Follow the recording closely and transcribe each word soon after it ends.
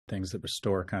things that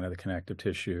restore kind of the connective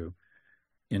tissue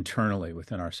internally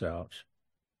within ourselves.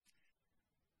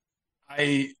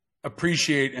 I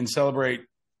appreciate and celebrate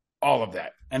all of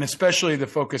that, and especially the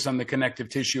focus on the connective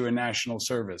tissue and national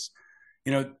service.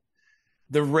 You know,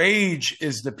 the rage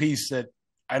is the piece that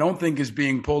I don't think is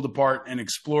being pulled apart and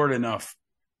explored enough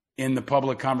in the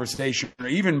public conversation, or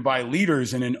even by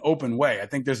leaders in an open way. I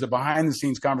think there's a behind the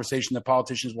scenes conversation that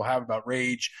politicians will have about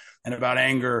rage and about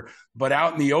anger, but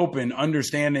out in the open,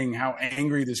 understanding how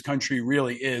angry this country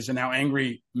really is and how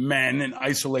angry men and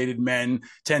isolated men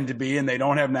tend to be. And they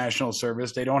don't have national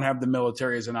service. They don't have the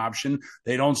military as an option.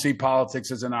 They don't see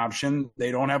politics as an option.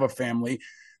 They don't have a family.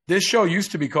 This show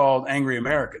used to be called Angry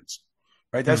Americans,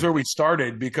 right? That's where we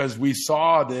started, because we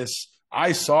saw this.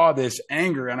 I saw this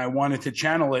anger and I wanted to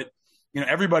channel it. You know,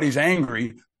 everybody's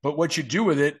angry, but what you do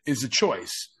with it is a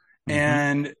choice. Mm-hmm.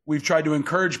 And we've tried to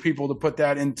encourage people to put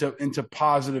that into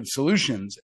positive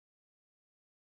solutions.